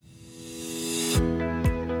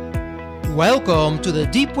Welcome to the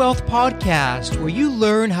Deep Wealth Podcast, where you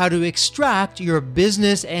learn how to extract your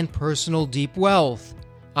business and personal deep wealth.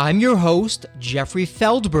 I'm your host, Jeffrey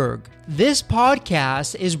Feldberg. This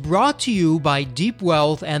podcast is brought to you by Deep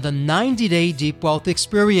Wealth and the 90-Day Deep Wealth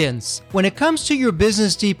Experience. When it comes to your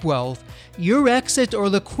business deep wealth, your exit or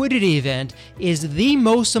liquidity event is the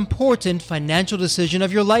most important financial decision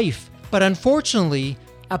of your life. But unfortunately,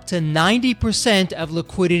 up to 90% of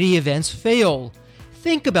liquidity events fail.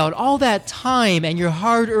 Think about all that time and your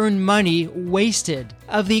hard-earned money wasted.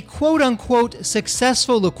 Of the quote-unquote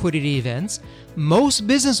successful liquidity events, most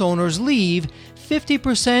business owners leave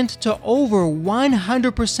 50% to over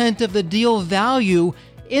 100% of the deal value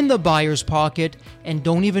in the buyer's pocket and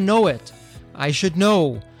don't even know it. I should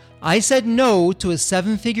know. I said no to a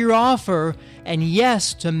 7-figure offer and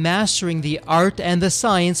yes to mastering the art and the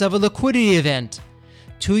science of a liquidity event.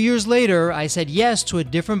 2 years later, I said yes to a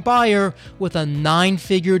different buyer with a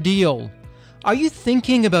 9-figure deal. Are you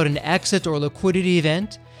thinking about an exit or liquidity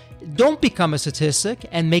event? Don't become a statistic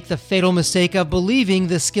and make the fatal mistake of believing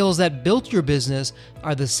the skills that built your business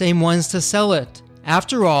are the same ones to sell it.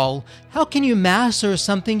 After all, how can you master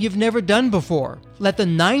something you've never done before? Let the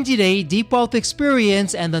 90-Day Deep Wealth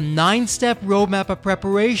Experience and the 9-step roadmap of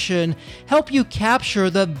preparation help you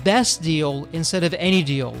capture the best deal instead of any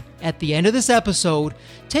deal. At the end of this episode,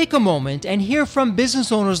 take a moment and hear from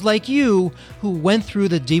business owners like you who went through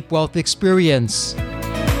the Deep Wealth Experience.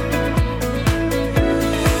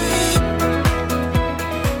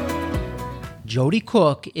 Jodie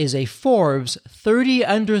Cook is a Forbes 30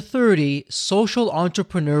 Under 30 social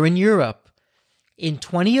entrepreneur in Europe. In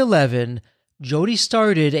 2011, Jodie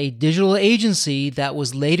started a digital agency that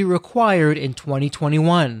was later acquired in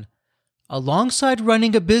 2021. Alongside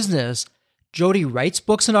running a business, Jodie writes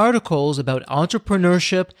books and articles about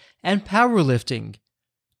entrepreneurship and powerlifting.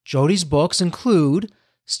 Jodie's books include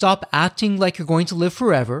Stop Acting Like You're Going to Live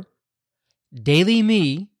Forever, Daily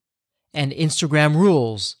Me, and Instagram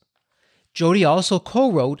Rules. Jodie also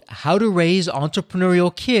co-wrote How to Raise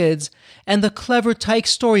Entrepreneurial Kids and the Clever Tyke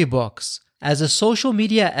storybooks. As a social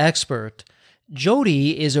media expert,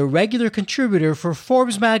 Jodie is a regular contributor for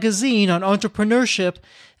Forbes magazine on entrepreneurship,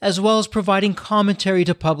 as well as providing commentary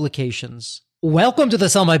to publications. Welcome to the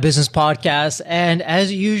Sell My Business podcast, and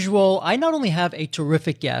as usual, I not only have a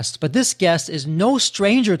terrific guest, but this guest is no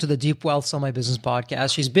stranger to the Deep Wealth Sell My Business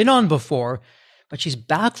podcast. She's been on before, but she's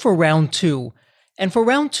back for round 2. And for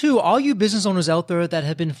round 2, all you business owners out there that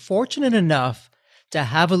have been fortunate enough to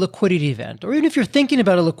have a liquidity event, or even if you're thinking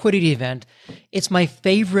about a liquidity event, it's my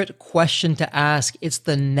favorite question to ask. It's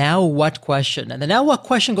the now what question. And the now what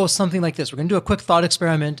question goes something like this. We're going to do a quick thought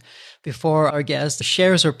experiment before our guest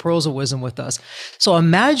shares her pearls of wisdom with us. So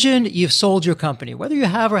imagine you've sold your company. Whether you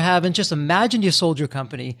have or haven't, just imagine you've sold your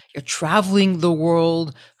company. You're traveling the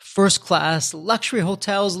world, first class, luxury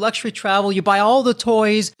hotels, luxury travel. You buy all the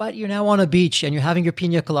toys, but you're now on a beach and you're having your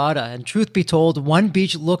pina colada. And truth be told, one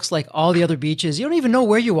beach looks like all the other beaches. You don't even know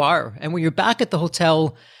where you are. And when you're back at the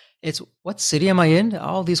hotel, it's, what city am I in?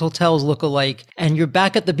 All these hotels look alike. And you're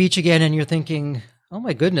back at the beach again and you're thinking, oh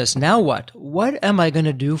my goodness, now what? What am I going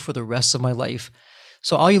to do for the rest of my life?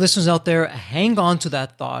 So all you listeners out there, hang on to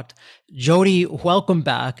that thought. Jodie, welcome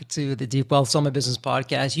back to the Deep Wealth Sell My Business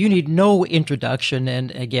podcast. You need no introduction.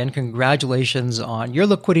 And again, congratulations on your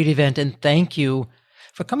liquidity event. And thank you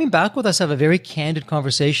for coming back with us to have a very candid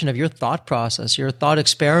conversation of your thought process, your thought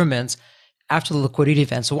experiments after the liquidity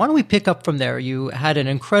event. So why don't we pick up from there? You had an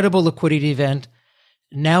incredible liquidity event.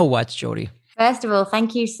 Now what, Jodie? First of all,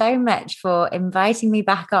 thank you so much for inviting me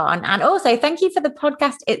back on. And also thank you for the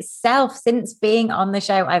podcast itself. Since being on the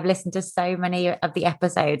show, I've listened to so many of the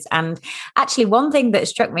episodes. And actually, one thing that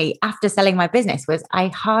struck me after selling my business was I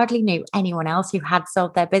hardly knew anyone else who had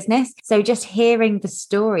sold their business. So just hearing the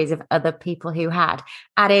stories of other people who had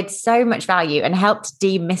added so much value and helped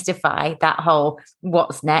demystify that whole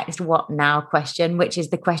what's next, what now question, which is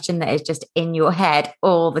the question that is just in your head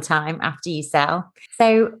all the time after you sell.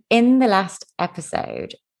 So in the last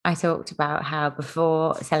episode, I talked about how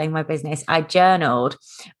before selling my business, I journaled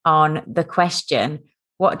on the question,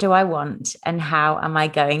 what do I want and how am I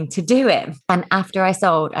going to do it? And after I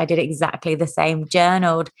sold, I did exactly the same,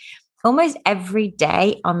 journaled almost every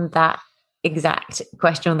day on that exact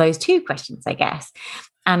question, on those two questions, I guess.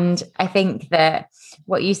 And I think that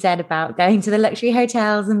what you said about going to the luxury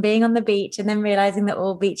hotels and being on the beach and then realizing that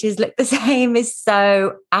all beaches look the same is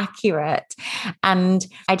so accurate. And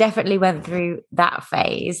I definitely went through that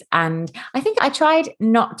phase. And I think I tried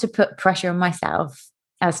not to put pressure on myself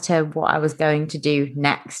as to what I was going to do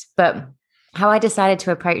next, but how I decided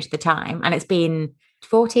to approach the time. And it's been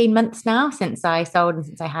 14 months now since I sold and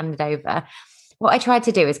since I handed over, what I tried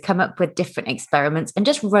to do is come up with different experiments and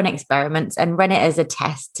just run experiments and run it as a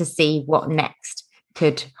test to see what next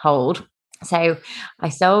could hold. So I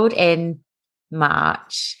sold in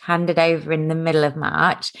March, handed over in the middle of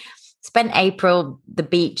March, spent April, the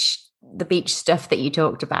beach stuff that you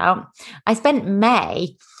talked about. I spent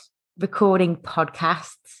May recording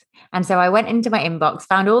podcasts. And so I went into my inbox,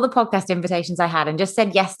 found all the podcast invitations I had and just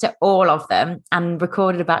said yes to all of them and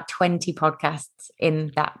recorded about 20 podcasts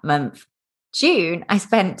in that month. June, I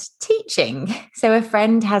spent teaching. So a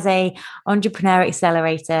friend has a entrepreneur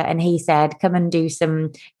accelerator and he said, come and do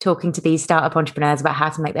some talking to these startup entrepreneurs about how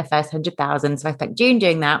to make their first 100,000. So I spent June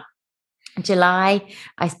doing that. July,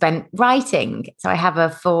 I spent writing. So I have a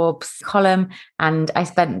Forbes column and I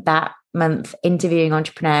spent that month interviewing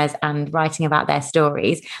entrepreneurs and writing about their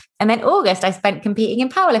stories. And then August, I spent competing in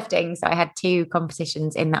powerlifting. So I had 2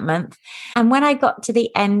 competitions in that month. And when I got to the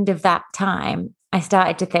end of that time, I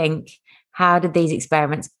started to think, how did these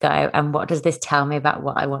experiments go? And what does this tell me about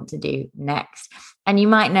what I want to do next? And you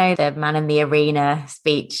might know the Man in the Arena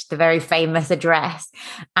speech, the very famous address.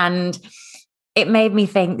 And it made me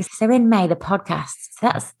think, so in May, the podcasts,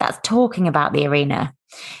 that's talking about the arena.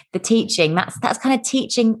 The teaching, that's kind of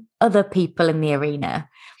teaching other people in the arena.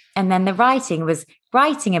 And then the writing was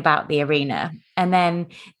writing about the arena. And then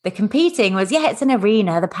the competing was, it's an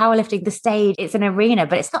arena. The powerlifting, the stage, it's an arena,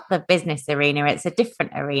 but it's not the business arena. It's a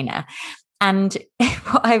different arena. And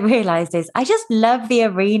what I realized is I just love the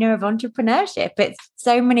arena of entrepreneurship. It's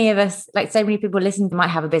so many of us, like so many people listening might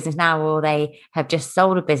have a business now or they have just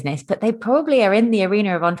sold a business, but they probably are in the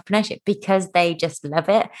arena of entrepreneurship because they just love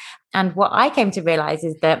it. And what I came to realize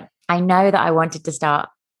is that I know that I wanted to start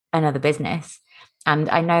another business. And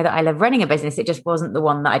I know that I love running a business. It just wasn't the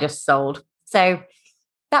one that I just sold. So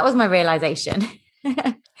that was my realization.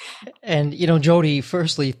 And, Jodie,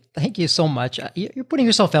 firstly, thank you so much. You're putting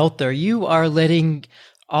yourself out there. You are letting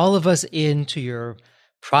all of us into your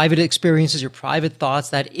private experiences, your private thoughts,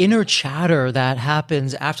 that inner chatter that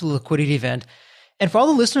happens after the liquidity event. And for all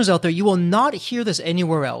the listeners out there, you will not hear this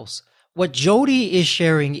anywhere else. What Jodie is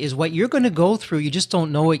sharing is what you're going to go through. You just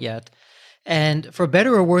don't know it yet. And for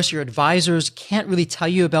better or worse, your advisors can't really tell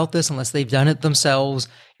you about this unless they've done it themselves.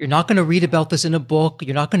 You're not going to read about this in a book.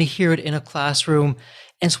 You're not going to hear it in a classroom.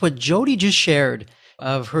 And so what Jodie just shared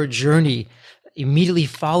of her journey immediately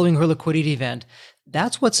following her liquidity event,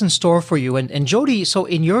 that's what's in store for you. And Jodie, so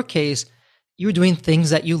in your case, you were doing things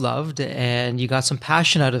that you loved and you got some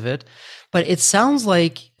passion out of it. But it sounds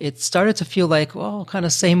like it started to feel like, well, kind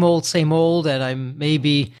of same old, and I'm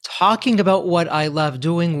maybe talking about what I love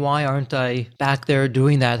doing. Why aren't I back there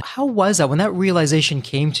doing that? How was that when that realization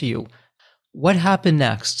came to you? What happened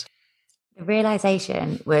next? The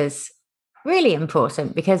realization was really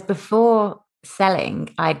important because before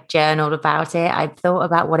selling, I'd journaled about it. I'd thought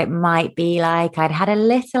about what it might be like. I'd had a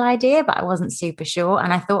little idea, but I wasn't super sure.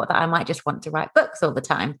 And I thought that I might just want to write books all the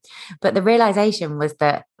time. But the realization was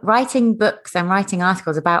that writing books and writing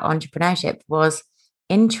articles about entrepreneurship was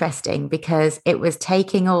interesting because it was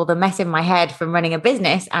taking all the mess in my head from running a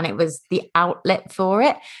business and it was the outlet for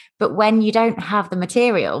it. But when you don't have the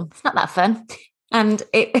material, it's not that fun. And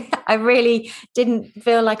I really didn't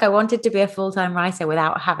feel like I wanted to be a full-time writer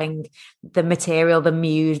without having the material, the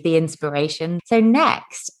muse, the inspiration. So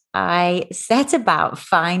next, I set about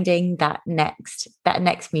finding that next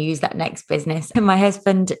muse, that next business. And my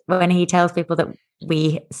husband, when he tells people that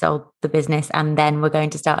we sold the business and then we're going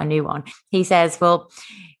to start a new one, he says, well,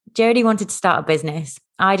 Jodie wanted to start a business.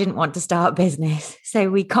 I didn't want to start a business.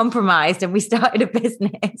 So we compromised and we started a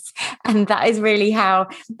business. And that is really how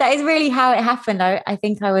it happened. I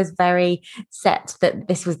think I was very set that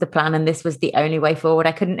this was the plan and this was the only way forward.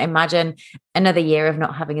 I couldn't imagine another year of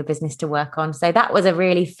not having a business to work on. So that was a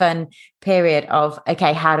really fun period of,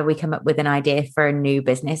 okay, how do we come up with an idea for a new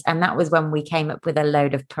business? And that was when we came up with a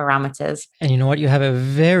load of parameters. And you know what? You have a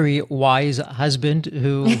very wise husband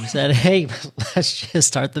who said, hey, let's just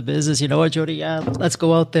start the business. You know what, Jodie? Yeah, let's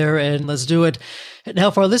go out there and let's do it.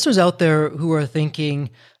 Now, for our listeners out there who are thinking,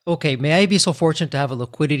 okay, may I be so fortunate to have a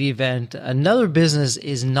liquidity event, another business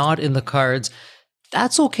is not in the cards.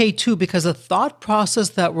 That's okay too, because the thought process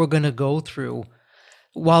that we're going to go through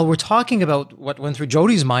while we're talking about what went through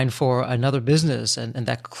Jodie's mind for another business and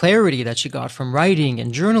that clarity that she got from writing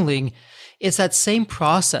and journaling, it's that same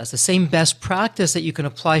process, the same best practice that you can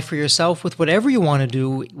apply for yourself with whatever you want to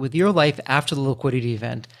do with your life after the liquidity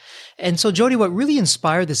event. And so, Jodie, what really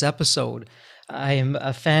inspired this episode, I am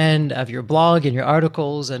a fan of your blog and your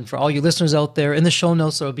articles. And for all you listeners out there, in the show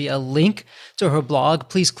notes, there will be a link to her blog.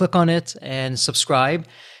 Please click on it and subscribe.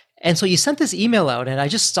 And so you sent this email out, and I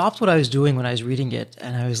just stopped what I was doing when I was reading it.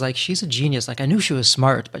 And I was like, she's a genius. Like, I knew she was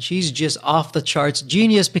smart, but she's just off the charts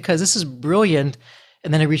genius because this is brilliant.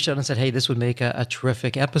 And then I reached out and said, hey, this would make a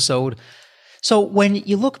terrific episode. So when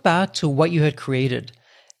you look back to what you had created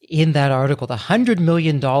in that article, the $100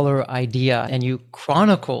 million idea, and you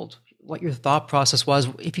chronicled what your thought process was,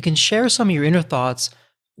 if you can share some of your inner thoughts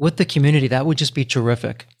with the community, that would just be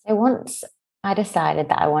terrific. So once I decided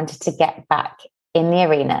that I wanted to get back in the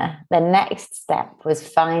arena, the next step was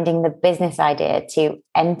finding the business idea to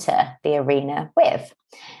enter the arena with.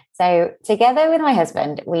 So together with my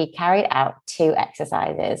husband, we carried out 2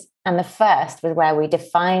 exercises. And the first was where we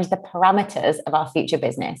defined the parameters of our future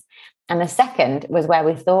business. And the second was where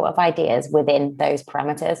we thought of ideas within those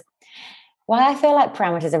parameters. Why I feel like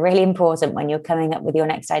parameters are really important when you're coming up with your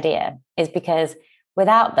next idea is because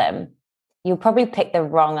without them, you'll probably pick the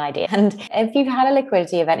wrong idea. And if you've had a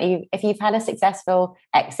liquidity event, if you've had a successful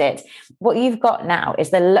exit, what you've got now is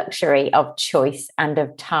the luxury of choice and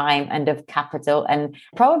of time and of capital and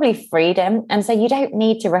probably freedom. And so you don't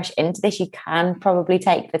need to rush into this. You can probably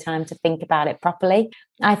take the time to think about it properly.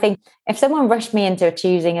 I think if someone rushed me into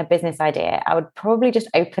choosing a business idea, I would probably just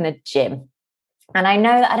open a gym. And I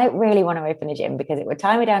know that I don't really want to open a gym because it would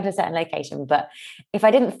tie me down to a certain location. But if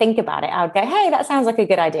I didn't think about it, I would go, hey, that sounds like a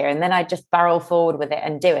good idea. And then I'd just barrel forward with it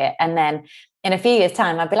and do it. And then in a few years'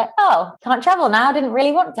 time, I'd be like, oh, can't travel now. I didn't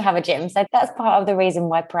really want to have a gym. So that's part of the reason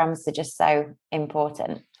why parameters are just so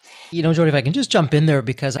important. You know, Jodie, if I can just jump in there,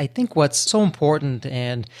 because I think what's so important,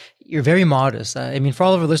 and you're very modest. I mean, for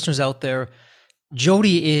all of our listeners out there,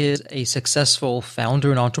 Jodie is a successful founder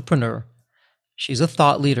and entrepreneur. She's a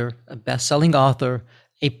thought leader, a best-selling author,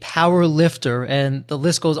 a power lifter, and the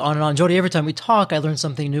list goes on and on. Jodie, every time we talk, I learn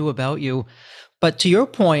something new about you. But to your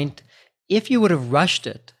point, if you would have rushed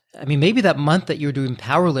it, I mean, maybe that month that you were doing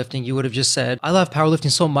powerlifting, you would have just said, I love powerlifting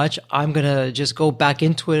so much, I'm going to just go back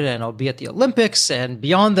into it and I'll be at the Olympics and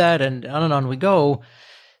beyond that and on we go.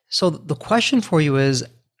 So the question for you is,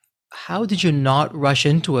 how did you not rush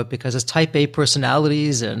into it? Because as type A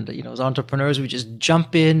personalities and, you know, as entrepreneurs, we just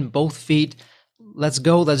jump in, both feet, let's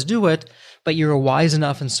go, let's do it. But you're wise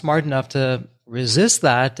enough and smart enough to resist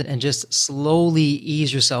that and just slowly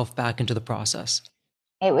ease yourself back into the process.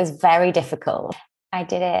 It was very difficult. I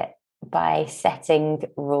did it by setting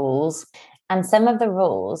rules. And some of the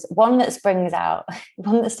rules, one that stands out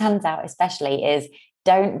especially is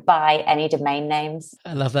don't buy any domain names.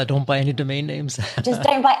 I love that. Don't buy any domain names. Just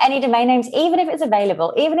don't buy any domain names, even if it's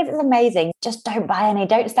available, even if it's amazing. Just don't buy any.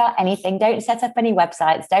 Don't start anything. Don't set up any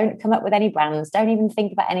websites. Don't come up with any brands. Don't even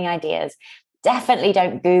think about any ideas. Definitely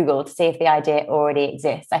don't Google to see if the idea already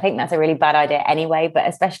exists. I think that's a really bad idea anyway, but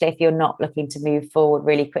especially if you're not looking to move forward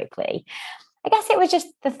really quickly. I guess it was just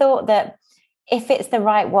the thought that if it's the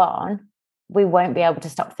right one, we won't be able to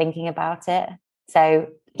stop thinking about it. So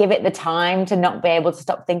give it the time to not be able to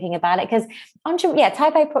stop thinking about it. Because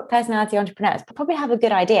type A personality entrepreneurs probably have a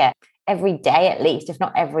good idea every day at least, if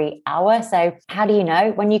not every hour. So how do you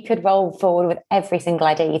know when you could roll forward with every single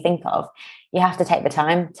idea you think of? You have to take the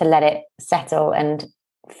time to let it settle and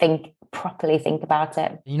properly think about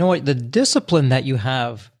it. You know what? The discipline that you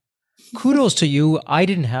have, kudos to you. I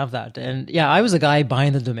didn't have that. And yeah, I was the guy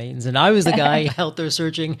buying the domains, and I was the guy out there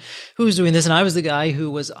searching who's doing this. And I was the guy who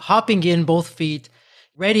was hopping in both feet,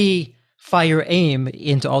 ready, fire, aim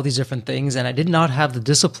into all these different things. And I did not have the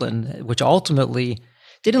discipline, which ultimately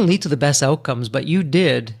didn't lead to the best outcomes, but you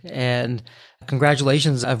did. And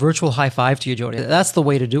congratulations, a virtual high five to you, Jodie. That's the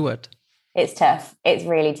way to do it. It's tough. It's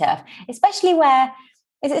really tough, especially where,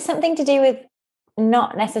 is it something to do with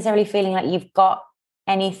not necessarily feeling like you've got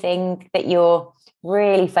anything that you're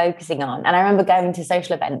really focusing on? And I remember going to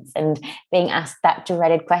social events and being asked that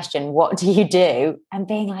dreaded question, what do you do? And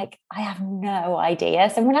being like, I have no idea.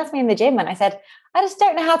 Someone asked me in the gym and I said, I just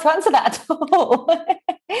don't know how to answer that at all.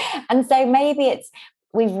 And so maybe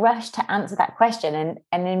we've rushed to answer that question.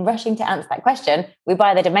 And in rushing to answer that question, we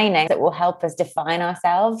buy the domain names that will help us define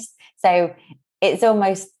ourselves. So it's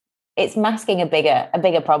masking a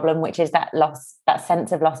bigger problem, which is that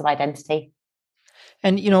sense of loss of identity.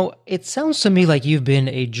 And, you know, it sounds to me like you've been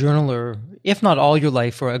a journaler, if not all your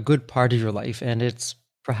life, for a good part of your life. And it's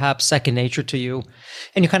perhaps second nature to you.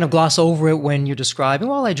 And you kind of gloss over it when you're describing,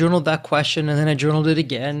 well, I journaled that question and then I journaled it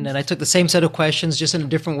again. And I took the same set of questions just in a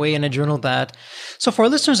different way and I journaled that. So for our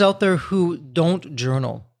listeners out there who don't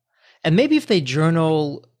journal, and maybe if they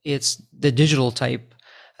journal, it's the digital type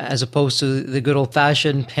as opposed to the good old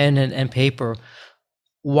fashioned pen and paper,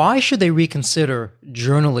 why should they reconsider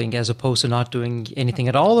journaling as opposed to not doing anything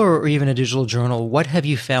at all, or even a digital journal? What have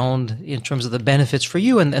you found in terms of the benefits for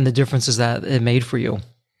you and the differences that it made for you?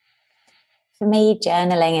 For me,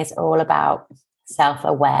 journaling is all about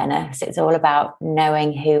self-awareness. It's all about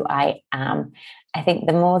knowing who I am. I think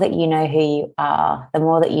the more that you know who you are, the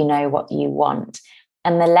more that you know what you want,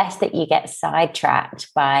 and the less that you get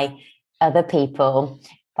sidetracked by other people,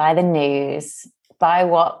 by the news, by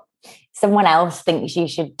what someone else thinks you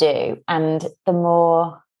should do. And the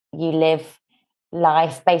more you live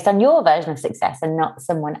life based on your version of success and not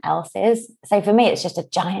someone else's. So for me, it's just a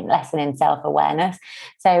giant lesson in self-awareness.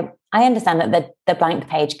 So I understand that the blank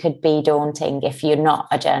page could be daunting if you're not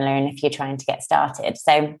a journaler and if you're trying to get started.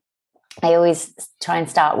 So I always try and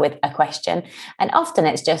start with a question. And often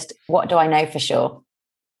it's just, what do I know for sure?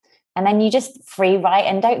 And then you just free write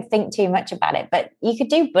and don't think too much about it. But you could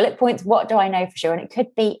do bullet points. What do I know for sure? And it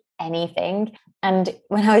could be anything. And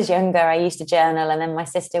when I was younger, I used to journal, and then my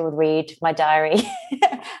sister would read my diary,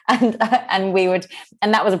 and we would,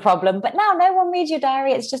 and that was a problem. But now no one reads your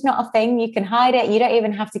diary. It's just not a thing. You can hide it. You don't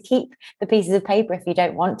even have to keep the pieces of paper if you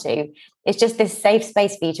don't want to. It's just this safe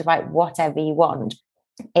space for you to write whatever you want.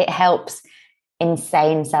 It helps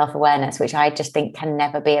insane self-awareness, which I just think can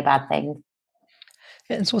never be a bad thing.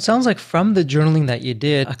 And so it sounds like from the journaling that you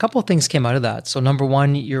did, a couple of things came out of that. So number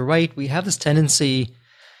one, you're right. We have this tendency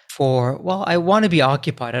for, well, I want to be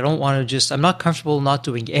occupied. I don't want to just, I'm not comfortable not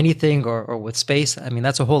doing anything or with space. I mean,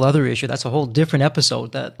 that's a whole other issue. That's a whole different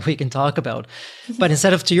episode that we can talk about. But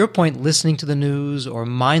instead of, to your point, listening to the news or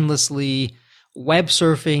mindlessly web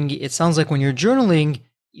surfing, it sounds like when you're journaling,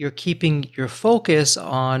 you're keeping your focus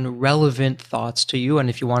on relevant thoughts to you. And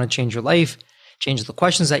if you want to change your life, change the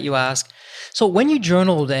questions that you ask. So when you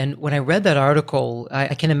journaled, and when I read that article,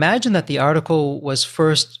 I can imagine that the article was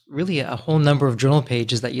first really a whole number of journal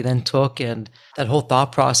pages that you then took and that whole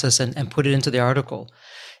thought process and put it into the article.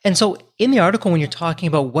 And so in the article, when you're talking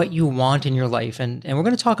about what you want in your life, and we're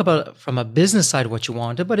going to talk about from a business side what you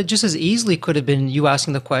wanted, but it just as easily could have been you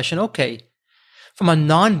asking the question, okay, from a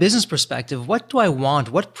non-business perspective, what do I want?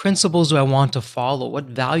 What principles do I want to follow? What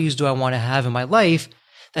values do I want to have in my life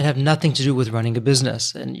that have nothing to do with running a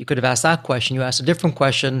business? And you could have asked that question. You asked a different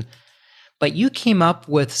question, but you came up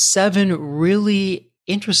with 7 really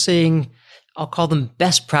interesting, I'll call them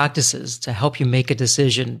best practices to help you make a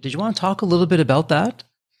decision. Did you want to talk a little bit about that?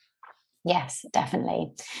 Yes,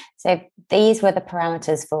 definitely. So these were the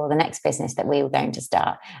parameters for the next business that we were going to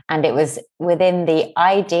start. And it was within the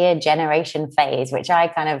idea generation phase, which I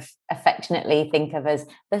kind of affectionately think of as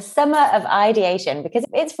the summer of ideation, because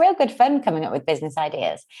it's real good fun coming up with business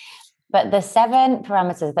ideas. But the 7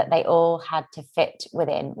 parameters that they all had to fit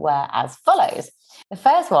within were as follows. The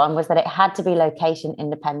first one was that it had to be location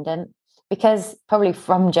independent. Because probably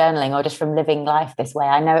from journaling or just from living life this way,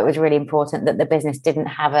 I know it was really important that the business didn't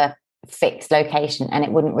have a fixed location, and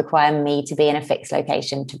it wouldn't require me to be in a fixed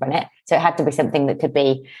location to run it. So it had to be something that could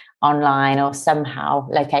be online or somehow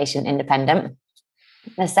location independent.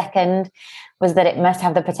 The second was that it must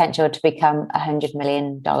have the potential to become a $100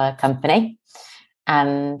 million company.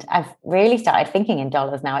 And I've really started thinking in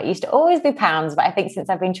dollars now. It used to always be pounds, but I think since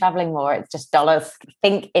I've been traveling more, it's just dollars.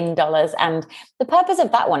 Think in dollars. And the purpose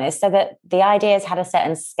of that one is so that the ideas had a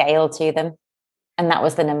certain scale to them. And that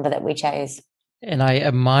was the number that we chose. And I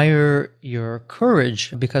admire your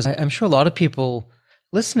courage, because I'm sure a lot of people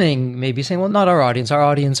listening may be saying, well, not our audience. Our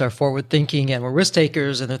audience are forward thinking and we're risk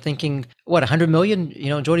takers, and they're thinking, what, 100 million? You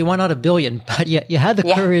know, Jodie, why not a billion? But you had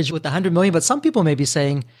the courage with the 100 million. But some people may be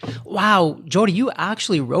saying, wow, Jodie, you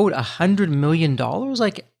actually wrote $100 million?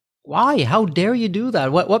 Like, why? How dare you do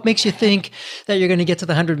that? What makes you think that you're going to get to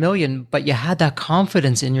the 100 million? But you had that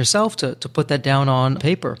confidence in yourself to put that down on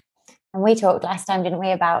paper. And we talked last time, didn't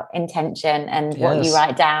we, about intention and what you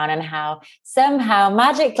write down, and how somehow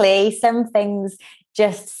magically some things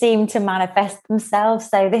just seem to manifest themselves.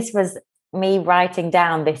 So this was me writing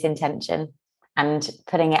down this intention and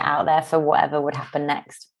putting it out there for whatever would happen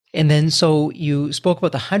next. And then, so you spoke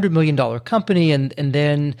about the $100 million company. And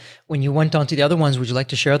then when you went on to the other ones, would you like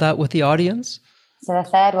to share that with the audience? So the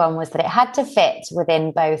third one was that it had to fit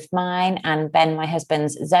within both mine and Ben, my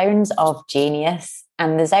husband's, zones of genius.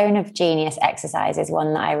 And the zone of genius exercise is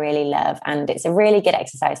one that I really love. And it's a really good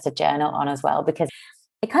exercise to journal on as well, because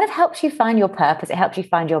it kind of helps you find your purpose. It helps you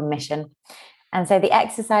find your mission. And so the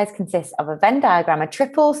exercise consists of a Venn diagram, a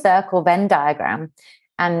triple circle Venn diagram.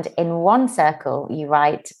 And in one circle, you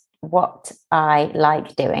write what I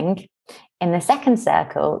like doing. In the second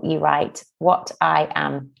circle, you write what I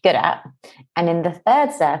am good at. And in the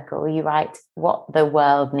third circle, you write what the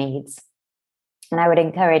world needs. And I would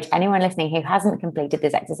encourage anyone listening who hasn't completed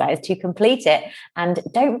this exercise to complete it. And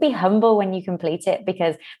don't be humble when you complete it,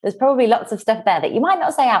 because there's probably lots of stuff there that you might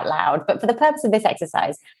not say out loud. But for the purpose of this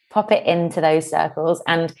exercise, pop it into those circles.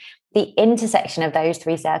 And the intersection of those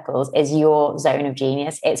three circles is your zone of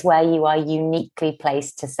genius. It's where you are uniquely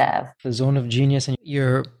placed to serve. The zone of genius, and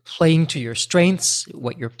you're playing to your strengths,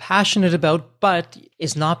 what you're passionate about, but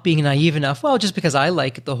it's not being naive enough. Well, just because I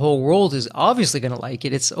like it, the whole world is obviously going to like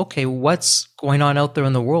it. It's okay, what's going on out there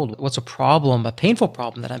in the world? What's a problem, a painful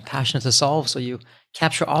problem that I'm passionate to solve? So you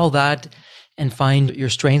capture all that and find your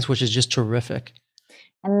strengths, which is just terrific.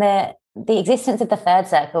 And the existence of the third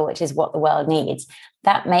circle, which is what the world needs,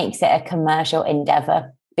 that makes it a commercial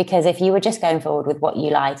endeavor. Because if you were just going forward with what you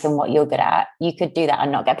like and what you're good at, you could do that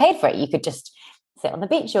and not get paid for it. You could just sit on the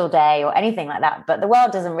beach all day or anything like that. But the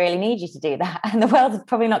world doesn't really need you to do that. And the world is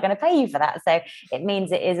probably not going to pay you for that. So it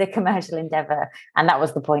means it is a commercial endeavor. And that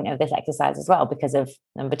was the point of this exercise as well, because of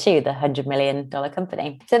number 2, the $100 million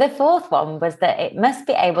company. So the fourth one was that it must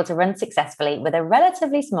be able to run successfully with a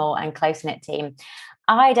relatively small and close-knit team.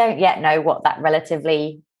 I don't yet know what that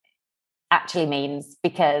relatively actually means,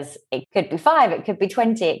 because it could be 5, it could be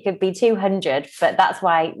 20, it could be 200, but that's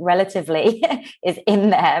why relatively is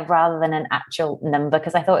in there rather than an actual number,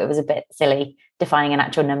 because I thought it was a bit silly defining an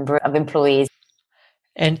actual number of employees.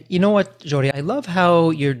 And you know what, Jodie, I love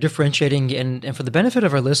how you're differentiating, and for the benefit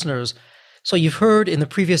of our listeners, so you've heard in the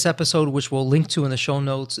previous episode, which we'll link to in the show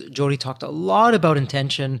notes, Jodie talked a lot about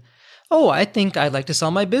intention. Oh, I think I'd like to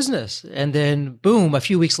sell my business. And then boom, a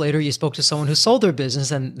few weeks later, you spoke to someone who sold their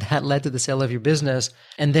business, and that led to the sale of your business.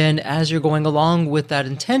 And then as you're going along with that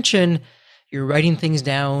intention, you're writing things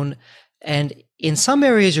down. And in some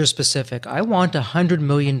areas, you're specific. I want $100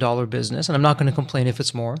 million business, and I'm not going to complain if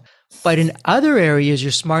it's more. But in other areas,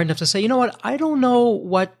 you're smart enough to say, you know what? I don't know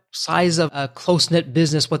what size of a close-knit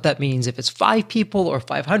business, what that means. If it's 5 people or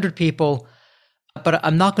 500 people, but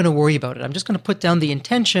I'm not going to worry about it. I'm just going to put down the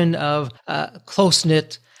intention of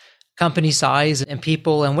close-knit company size and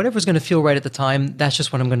people, and whatever's going to feel right at the time, that's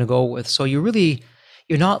just what I'm going to go with. So you're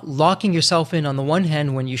not locking yourself in on the one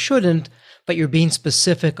hand when you shouldn't, but you're being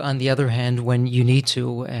specific on the other hand when you need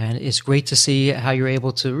to. And it's great to see how you're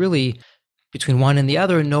able to really, between one and the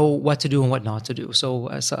other, know what to do and what not to do. So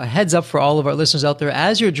a heads up for all of our listeners out there,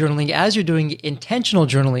 as you're journaling, as you're doing intentional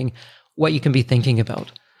journaling, what you can be thinking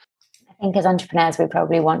about. I think as entrepreneurs, we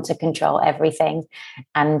probably want to control everything,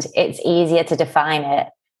 and it's easier to define it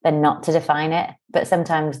than not to define it. But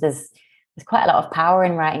sometimes there's quite a lot of power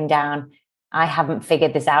in writing down, I haven't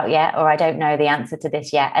figured this out yet, or I don't know the answer to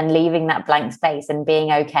this yet, and leaving that blank space and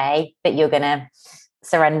being okay that you're going to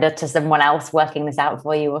surrender to someone else working this out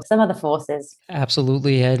for you or some other forces.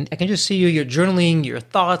 Absolutely. And I can just see you're journaling your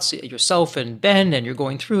thoughts, yourself and Ben, and you're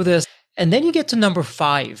going through this. And then you get to number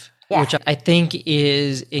 5. Yeah. Which I think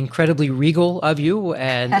is incredibly regal of you.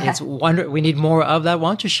 And it's we need more of that.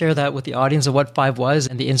 Why don't you share that with the audience of what 5 was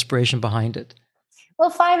and the inspiration behind it? Well,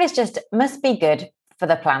 5 is just must be good for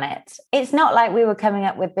the planet. It's not like we were coming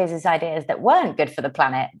up with business ideas that weren't good for the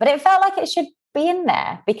planet, but it felt like it should be in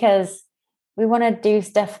there because we want to do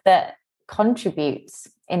stuff that contributes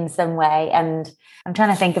in some way. And I'm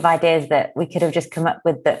trying to think of ideas that we could have just come up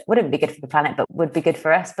with that wouldn't be good for the planet, but would be good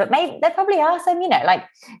for us. But maybe there probably are some, like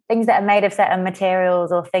things that are made of certain materials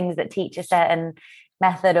or things that teach a certain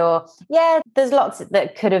method, or there's lots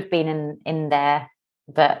that could have been in there,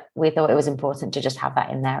 but we thought it was important to just have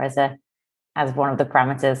that in there as one of the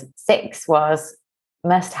parameters. 6 was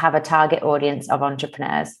must have a target audience of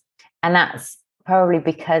entrepreneurs. And that's probably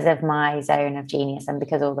because of my zone of genius and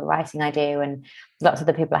because all the writing I do and lots of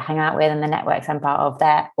the people I hang out with and the networks I'm part of,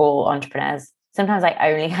 they're all entrepreneurs. Sometimes I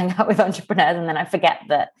only hang out with entrepreneurs and then I forget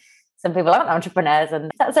that some people aren't entrepreneurs, and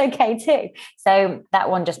that's okay too. So that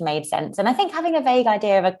one just made sense. And I think having a vague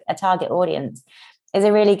idea of a target audience is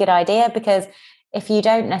a really good idea, because if you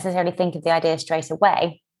don't necessarily think of the idea straight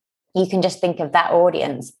away, you can just think of that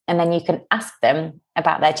audience and then you can ask them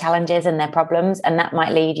about their challenges and their problems, and that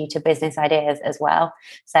might lead you to business ideas as well.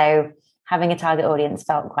 So having a target audience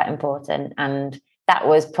felt quite important, and that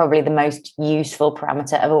was probably the most useful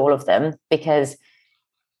parameter of all of them because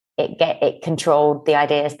it controlled the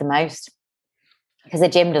ideas the most. Because the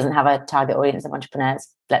gym doesn't have a target audience of entrepreneurs,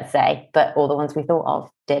 let's say, but all the ones we thought of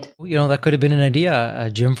did. That could have been an idea,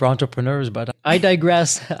 a gym for entrepreneurs, but I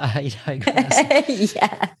digress.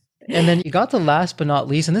 Yeah. And then you got to last but not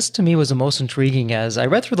least, and this to me was the most intriguing. As I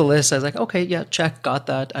read through the list, I was like, okay, yeah, check, got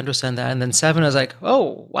that, understand that. And then 7, I was like,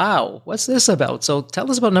 oh, wow, what's this about? So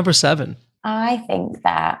tell us about number 7. I think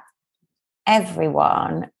that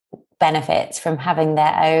everyone benefits from having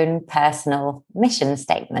their own personal mission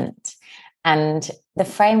statement. And the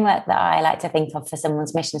framework that I like to think of for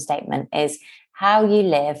someone's mission statement is how you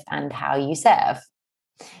live and how you serve.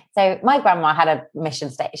 So my grandma had a mission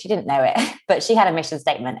statement. She didn't know it, but she had a mission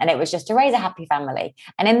statement, and it was just to raise a happy family.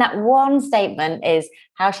 And in that one statement is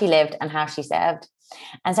how she lived and how she served.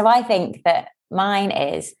 And so I think that mine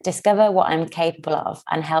is discover what I'm capable of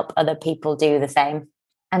and help other people do the same.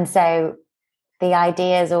 And so the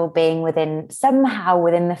ideas all being somehow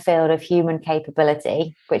within the field of human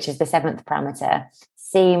capability, which is the 7th parameter,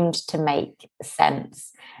 seemed to make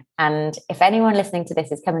sense. And if anyone listening to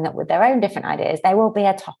this is coming up with their own different ideas, there will be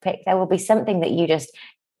a topic, there will be something that you just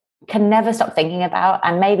can never stop thinking about.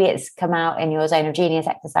 And maybe it's come out in your zone of genius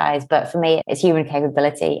exercise, but for me, it's human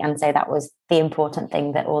capability. And so that was the important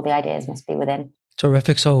thing, that all the ideas must be within.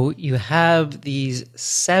 Terrific. So you have these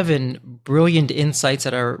 7 brilliant insights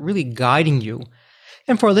that are really guiding you.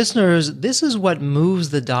 And for our listeners, this is what moves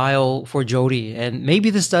the dial for Jodie. And maybe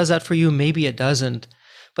this does that for you, maybe it doesn't.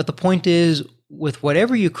 But the point is, with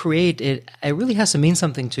whatever you create, it really has to mean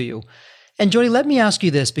something to you. And Jodie, let me ask you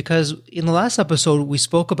this, because in the last episode, we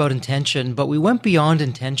spoke about intention, but we went beyond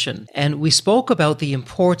intention. And we spoke about the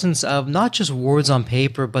importance of not just words on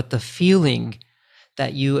paper, but the feeling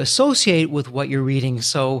that you associate with what you're reading.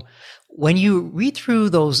 So when you read through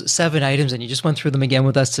those 7 items, and you just went through them again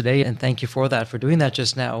with us today, and thank you for that, for doing that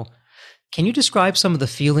just now, can you describe some of the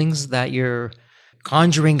feelings that you're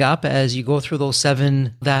conjuring up as you go through those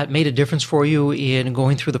 7 that made a difference for you in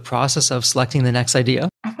going through the process of selecting the next idea?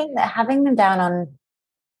 I think that having them down on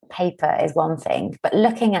paper is one thing, but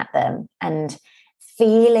looking at them and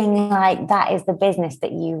feeling like that is the business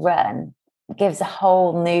that you run gives a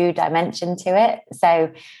whole new dimension to it.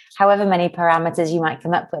 So however many parameters you might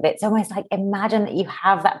come up with, it's almost like, imagine that you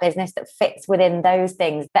have that business that fits within those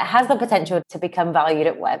things, that has the potential to become valued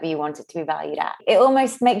at whatever you want it to be valued at. It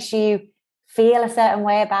almost makes you feel a certain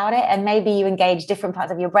way about it, and maybe you engage different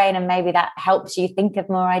parts of your brain, and maybe that helps you think of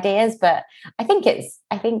more ideas. But I think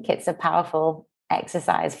it's a powerful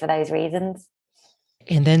exercise for those reasons.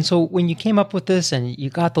 And then, so when you came up with this and you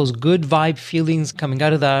got those good vibe feelings coming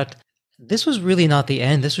out of that, this was really not the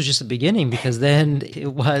end. This was just the beginning, because then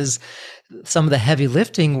it was some of the heavy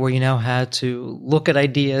lifting where you now had to look at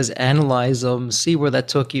ideas, analyze them, see where that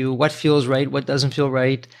took you, what feels right, what doesn't feel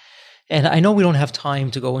right. And I know we don't have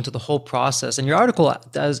time to go into the whole process, and your article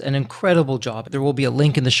does an incredible job. There will be a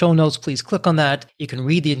link in the show notes. Please click on that. You can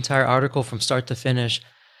read the entire article from start to finish.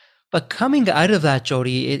 But coming out of that,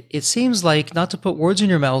 Jodie, it seems like, not to put words in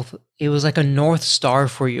your mouth, it was like a North Star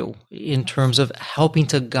for you in terms of helping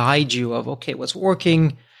to guide you of, okay, what's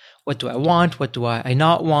working? What do I want? What do I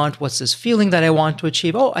not want? What's this feeling that I want to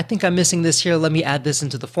achieve? Oh, I think I'm missing this here. Let me add this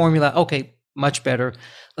into the formula. Okay, much better.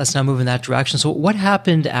 Let's now move in that direction. So what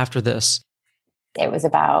happened after this? It was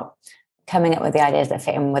about coming up with the ideas that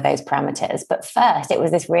fit in with those parameters. But first, it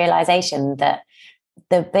was this realization that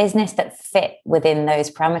the business that fit within those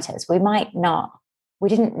parameters, we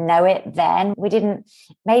didn't know it then.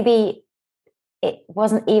 Maybe it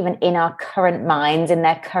wasn't even in our current minds, in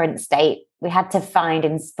their current state. We had to find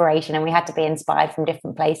inspiration, and we had to be inspired from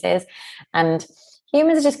different places. And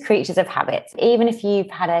humans are just creatures of habit. Even if you've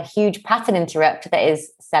had a huge pattern interrupt that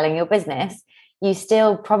is selling your business, you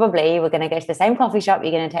still probably were going to go to the same coffee shop,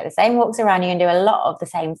 you're going to take the same walks around, you're going to do a lot of the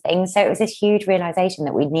same things. So it was this huge realization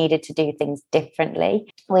that we needed to do things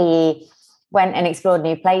differently. We went and explored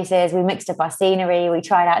new places, we mixed up our scenery, we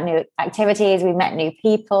tried out new activities, we met new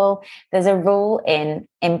people. There's a rule in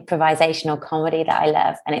improvisational comedy that I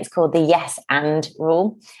love, and it's called the yes and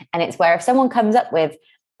rule. And it's where if someone comes up with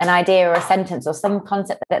an idea or a sentence or some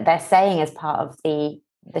concept that they're saying as part of the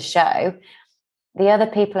show, the other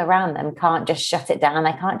people around them can't just shut it down.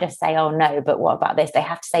 They can't just say, oh no, but what about this? They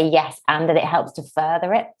have to say yes, and it helps to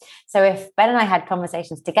further it. So if Ben and I had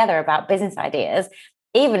conversations together about business ideas,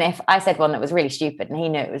 even if I said one that was really stupid and he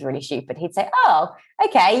knew it was really stupid, he'd say, oh,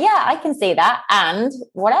 okay, yeah, I can see that. And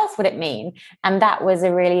what else would it mean? And that was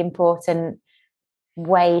a really important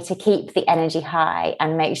way to keep the energy high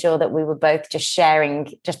and make sure that we were both just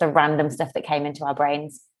sharing just the random stuff that came into our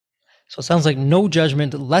brains. So it sounds like no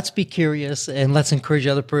judgment. Let's be curious and let's encourage the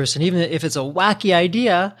other person, even if it's a wacky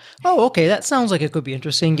idea. Oh, okay, that sounds like it could be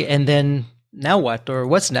interesting. And then now what, or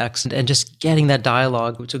what's next? And just getting that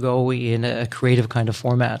dialogue to go in a creative kind of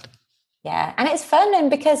format. Yeah. And it's fun. And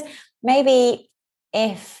because maybe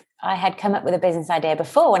if I had come up with a business idea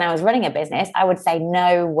before when I was running a business, I would say,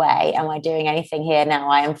 no way am I doing anything here now.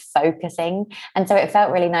 I am focusing. And so it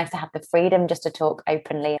felt really nice to have the freedom just to talk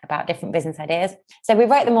openly about different business ideas. So we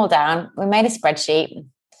wrote them all down. We made a spreadsheet,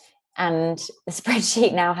 and the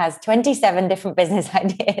spreadsheet now has 27 different business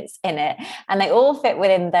ideas in it. And they all fit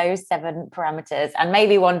within those 7 parameters. And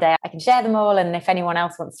maybe one day I can share them all. And if anyone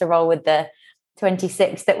else wants to roll with the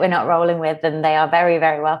 26 that we're not rolling with, then they are very,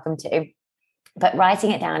 very welcome to. But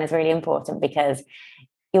writing it down is really important because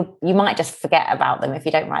you might just forget about them if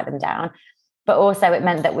you don't write them down. But also it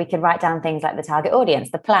meant that we could write down things like the target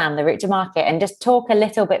audience, the plan, the route to market, and just talk a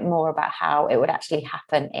little bit more about how it would actually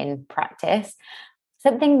happen in practice.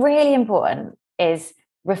 Something really important is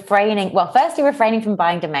firstly refraining from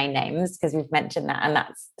buying domain names, because we've mentioned that, and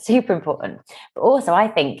that's super important. But also I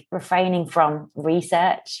think refraining from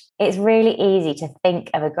research. It's really easy to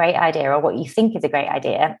think of a great idea or what you think is a great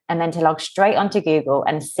idea and then to log straight onto Google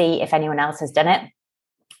and see if anyone else has done it.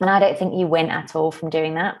 And I don't think you win at all from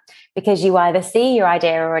doing that, because you either see your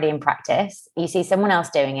idea already in practice, you see someone else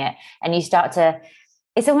doing it, and you start to,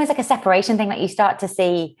 it's almost like a separation thing, like you start to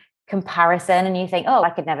see comparison and you think, oh, I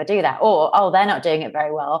could never do that. Or, oh, they're not doing it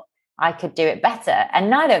very well, I could do it better. And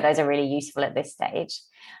neither of those are really useful at this stage.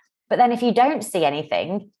 But then if you don't see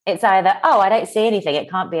anything, it's either, oh, I don't see anything, it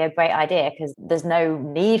can't be a great idea because there's no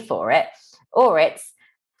need for it. Or it's,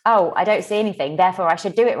 oh, I don't see anything, therefore I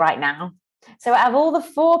should do it right now. So out of all the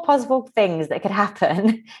 4 possible things that could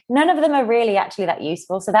happen, none of them are really actually that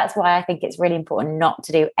useful. So that's why I think it's really important not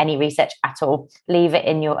to do any research at all. Leave it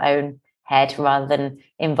in your own head rather than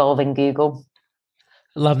involving Google.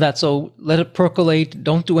 Love that. So let it percolate.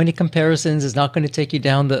 Don't do any comparisons. It's not going to take you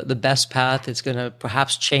down the best path. It's going to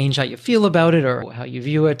perhaps change how you feel about it or how you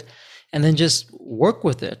view it. And then just work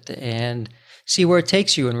with it and see where it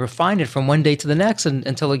takes you and refine it from one day to the next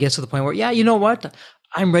until it gets to the point where, yeah, you know what?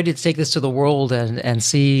 I'm ready to take this to the world and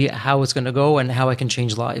see how it's going to go and how I can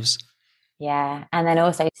change lives. Yeah. And then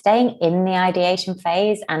also staying in the ideation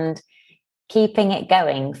phase and keeping it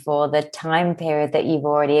going for the time period that you've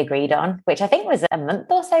already agreed on, which I think was a month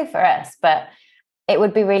or so for us. But it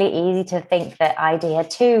would be really easy to think that idea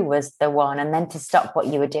 2 was the one and then to stop what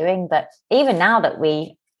you were doing. But even now that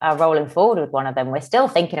we are rolling forward with one of them, we're still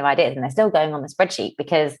thinking of ideas and they're still going on the spreadsheet,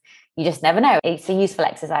 because you just never know. It's a useful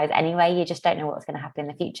exercise anyway. You just don't know what's going to happen in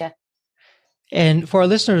the future. And for our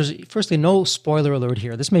listeners, firstly, no spoiler alert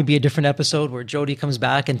here. This may be a different episode where Jodie comes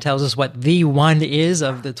back and tells us what the one is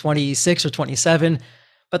of the 26 or 27.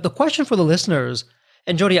 But the question for the listeners,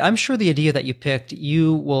 and Jodie, I'm sure the idea that you picked,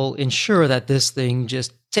 you will ensure that this thing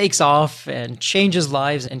just takes off and changes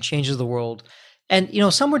lives and changes the world. And,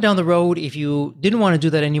 somewhere down the road, if you didn't want to do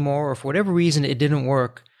that anymore, or for whatever reason it didn't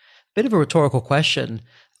work, bit of a rhetorical question.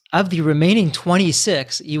 Of the remaining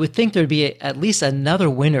 26, you would think there'd be at least another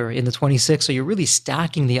winner in the 26. So you're really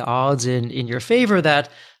stacking the odds in your favor that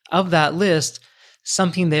of that list,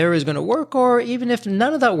 something there is going to work. Or even if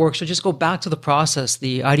none of that works, so just go back to the process,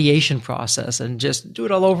 the ideation process, and just do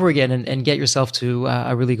it all over again and get yourself to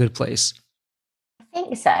a really good place. I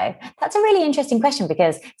think so. That's a really interesting question,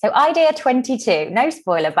 because so idea 22, no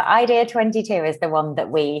spoiler, but idea 22 is the one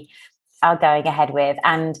that we are going ahead with.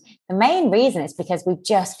 And the main reason is because we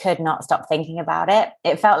just could not stop thinking about it.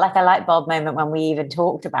 It felt like a light bulb moment when we even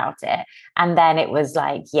talked about it. And then it was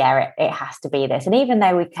like, yeah, it has to be this. And even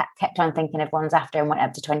though we kept on thinking of ones after and went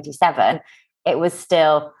up to 27, it was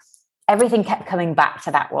still, everything kept coming back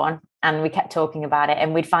to that one. And we kept talking about it,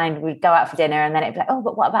 and we'd go out for dinner and then it'd be like, oh,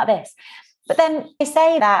 but what about this? But then they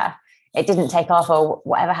say that it didn't take off or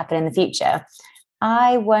whatever happened in the future.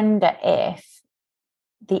 I wonder if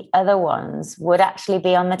the other ones would actually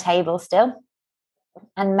be on the table still.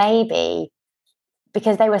 And maybe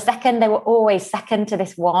because they were always second to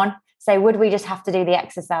this one. So would we just have to do the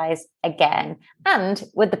exercise again? And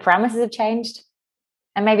would the parameters have changed?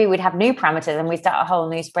 And maybe we'd have new parameters and we'd start a whole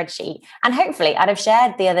new spreadsheet. And hopefully I'd have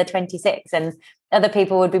shared the other 26 and other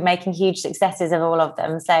people would be making huge successes of all of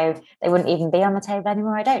them. So they wouldn't even be on the table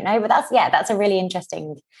anymore. I don't know. But that's a really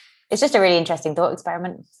interesting, it's just a really interesting thought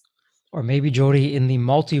experiment. Or maybe, Jodie, in the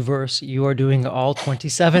multiverse, you are doing all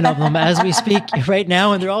 27 of them as we speak right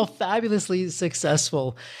now, and they're all fabulously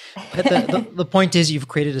successful. But the point is, you've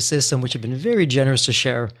created a system which you've been very generous to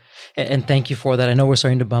share, and thank you for that. I know we're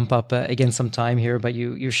starting to bump up against some time here, but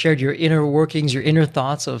you shared your inner workings, your inner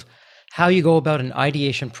thoughts of how you go about an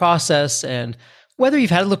ideation process, and whether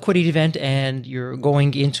you've had a liquidity event and you're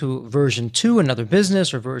going into version 2, another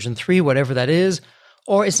business, or version 3, whatever that is,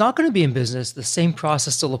 or it's not going to be in business, the same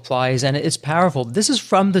process still applies, and it's powerful. This is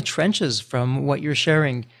from the trenches, from what you're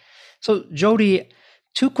sharing. So, Jodie,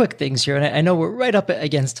 2 quick things here, and I know we're right up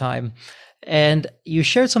against time. And you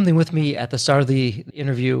shared something with me at the start of the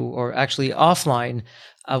interview, or actually offline,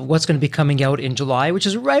 of what's going to be coming out in July, which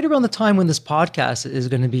is right around the time when this podcast is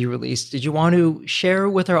going to be released. Did you want to share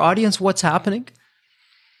with our audience what's happening?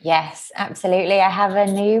 Yes, absolutely. I have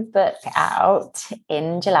a new book out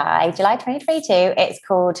in July 2022. It's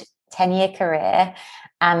called 10-Year Career.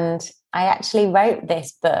 And I actually wrote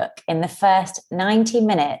this book in the first 90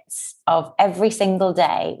 minutes of every single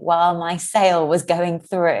day while my sale was going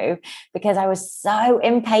through, because I was so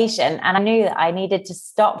impatient, and I knew that I needed to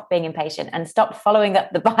stop being impatient and stop following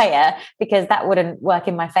up the buyer, because that wouldn't work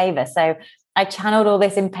in my favor. So I channeled all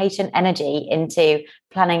this impatient energy into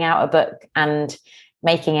planning out a book and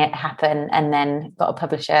making it happen, and then got a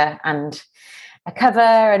publisher and a cover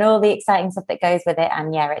and all the exciting stuff that goes with it.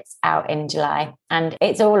 And yeah, it's out in July. And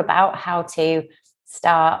it's all about how to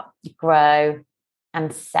start, grow,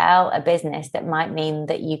 and sell a business that might mean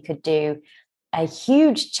that you could do a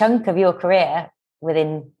huge chunk of your career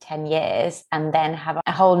within 10 years and then have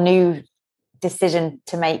a whole new decision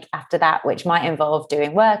to make after that, which might involve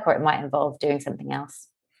doing work or it might involve doing something else.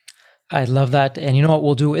 I love that. And you know what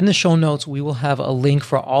we'll do? In the show notes, we will have a link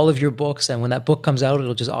for all of your books. And when that book comes out,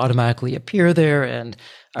 it'll just automatically appear there. And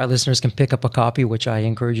our listeners can pick up a copy, which I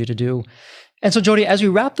encourage you to do. And so, Jodie, as we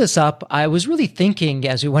wrap this up, I was really thinking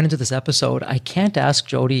as we went into this episode, I can't ask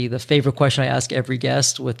Jodie the favorite question I ask every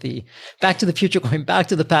guest with the back to the future, going back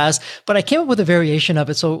to the past, but I came up with a variation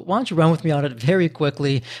of it. So why don't you run with me on it very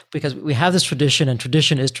quickly, because we have this tradition, and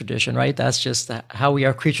tradition is tradition, right? That's just how we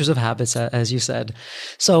are, creatures of habits, as you said.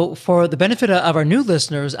 So for the benefit of our new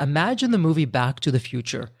listeners, imagine the movie Back to the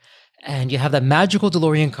Future, and you have that magical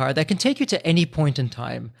DeLorean car that can take you to any point in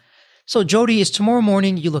time. So, Jodie, it's tomorrow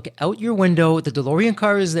morning. You look out your window. The DeLorean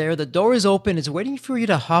car is there. The door is open. It's waiting for you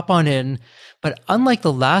to hop on in. But unlike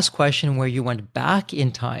the last question where you went back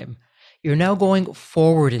in time, you're now going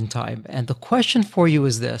forward in time. And the question for you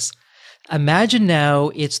is this. Imagine now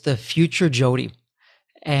it's the future Jodie,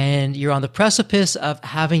 and you're on the precipice of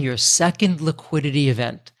having your second liquidity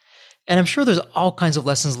event. And I'm sure there's all kinds of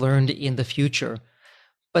lessons learned in the future.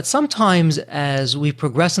 But sometimes as we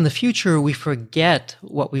progress in the future, we forget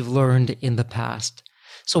what we've learned in the past.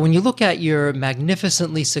 So when you look at your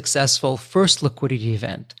magnificently successful first liquidity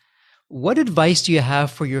event, what advice do you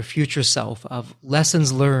have for your future self of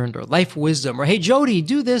lessons learned or life wisdom, or, hey, Jodie,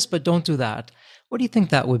 do this, but don't do that? What do you think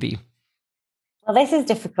that would be? Well, this is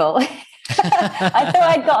difficult. I thought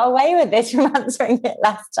I'd got away with this from answering it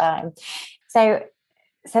last time. So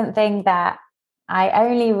something that I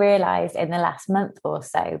only realized in the last month or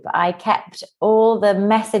so, but I kept all the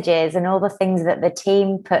messages and all the things that the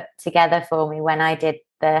team put together for me when I did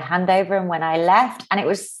the handover and when I left. And it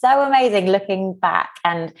was so amazing looking back.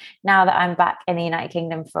 And now that I'm back in the United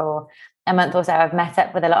Kingdom for a month or so, I've met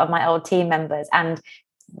up with a lot of my old team members, and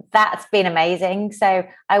that's been amazing. So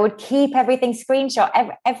I would keep everything screenshot,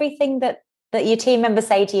 everything that your team members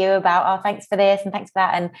say to you about, oh, thanks for this and thanks for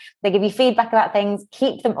that. And they give you feedback about things,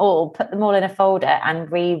 keep them all, put them all in a folder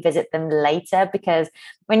and revisit them later. Because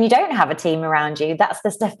when you don't have a team around you, that's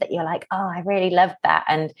the stuff that you're like, oh, I really loved that.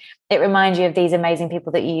 And it reminds you of these amazing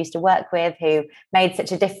people that you used to work with who made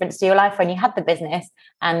such a difference to your life when you had the business.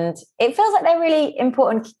 And it feels like they're really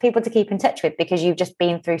important people to keep in touch with because you've just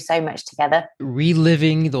been through so much together.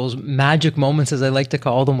 Reliving those magic moments, as I like to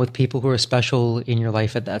call them, with people who are special in your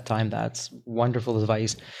life at that time. That's wonderful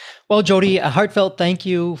advice. Well, Jodie, a heartfelt thank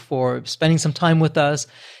you for spending some time with us.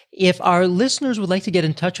 If our listeners would like to get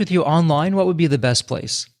in touch with you online, what would be the best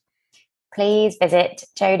place? Please visit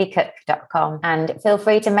jodiecook.com and feel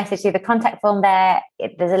free to message through the contact form there.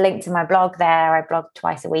 There's a link to my blog there. I blog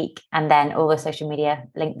twice a week, and then all the social media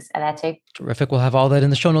links are there too. Terrific. We'll have all that in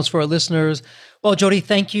the show notes for our listeners. Well, Jodie,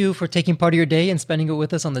 thank you for taking part of your day and spending it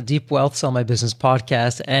with us on the Deep Wealth Sell My Business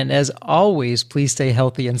podcast. And as always, please stay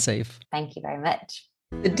healthy and safe. Thank you very much.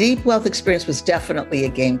 The Deep Wealth experience was definitely a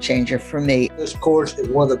game changer for me. This course is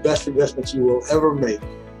one of the best investments you will ever make,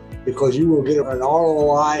 because you will get an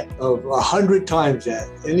ROI of 100 times that.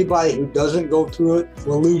 Anybody who doesn't go through it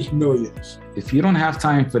will lose millions. If you don't have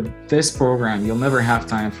time for this program, you'll never have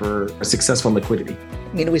time for a successful liquidity.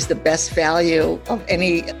 I mean, it was the best value of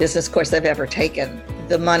any business course I've ever taken.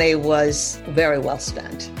 The money was very well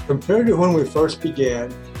spent. Compared to when we first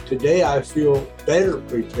began, today I feel better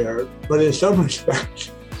prepared, but in some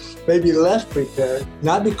respects, maybe less prepared,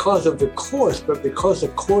 not because of the course, but because the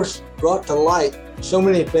course brought to light so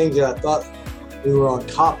many things that I thought we were on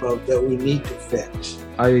top of that we need to fix.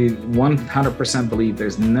 I 100% believe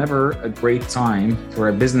there's never a great time for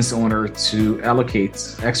a business owner to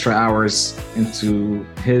allocate extra hours into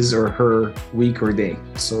his or her week or day.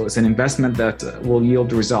 So it's an investment that will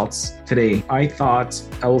yield results today. I thought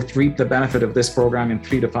I will reap the benefit of this program in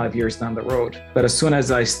 3 to 5 years down the road. But as soon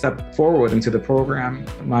as I stepped forward into the program,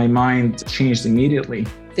 my mind changed immediately.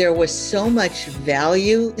 There was so much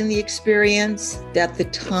value in the experience that the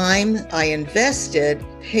time I invested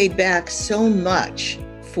paid back so much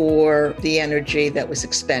for the energy that was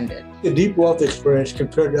expended. The Deep Wealth experience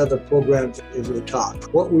compared to other programs is the top.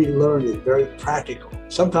 What we learn is very practical.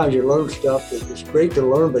 Sometimes you learn stuff that is great to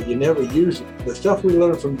learn, but you never use it. The stuff we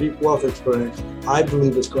learn from Deep Wealth experience, I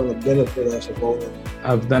believe is going to benefit us both.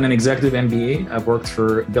 I've done an executive MBA. I've worked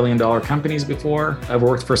for billion-dollar companies before. I've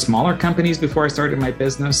worked for smaller companies before I started my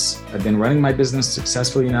business. I've been running my business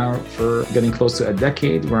successfully now for getting close to a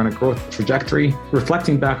decade. We're on a growth trajectory.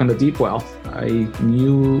 Reflecting back on the Deep Wealth, I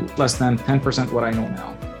knew less than 10% what I know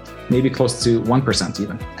now. Maybe close to 1%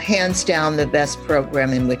 even. Hands down, the best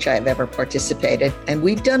program in which I've ever participated. And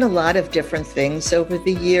we've done a lot of different things over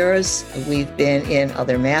the years. We've been in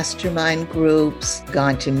other mastermind groups,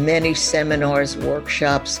 gone to many seminars,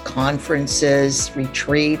 workshops, conferences,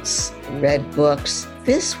 retreats, read books.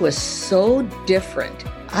 This was so different.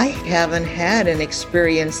 I haven't had an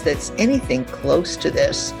experience that's anything close to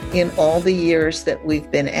this in all the years that we've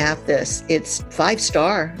been at this. It's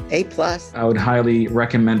 5-star, A+. I would highly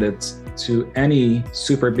recommend it to any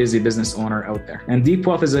super busy business owner out there. And Deep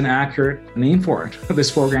Wealth is an accurate name for it. This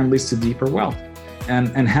program leads to deeper wealth and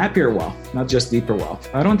happier wealth, not just deeper wealth.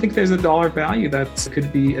 I don't think there's a dollar value that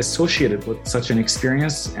could be associated with such an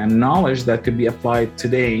experience and knowledge that could be applied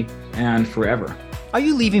today and forever. Are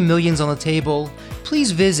you leaving millions on the table?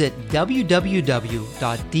 Please visit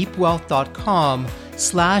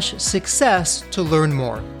www.deepwealth.com/success to learn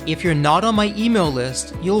more. If you're not on my email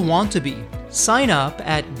list, you'll want to be. Sign up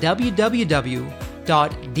at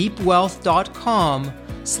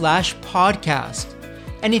www.deepwealth.com/podcast.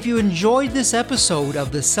 And if you enjoyed this episode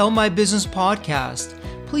of the Sell My Business podcast,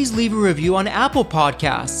 please leave a review on Apple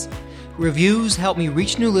Podcasts. Reviews help me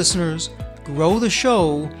reach new listeners, grow the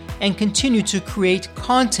show, and continue to create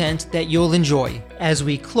content that you'll enjoy. As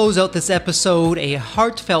we close out this episode, a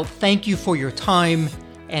heartfelt thank you for your time,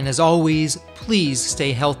 and as always, please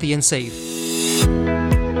stay healthy and safe.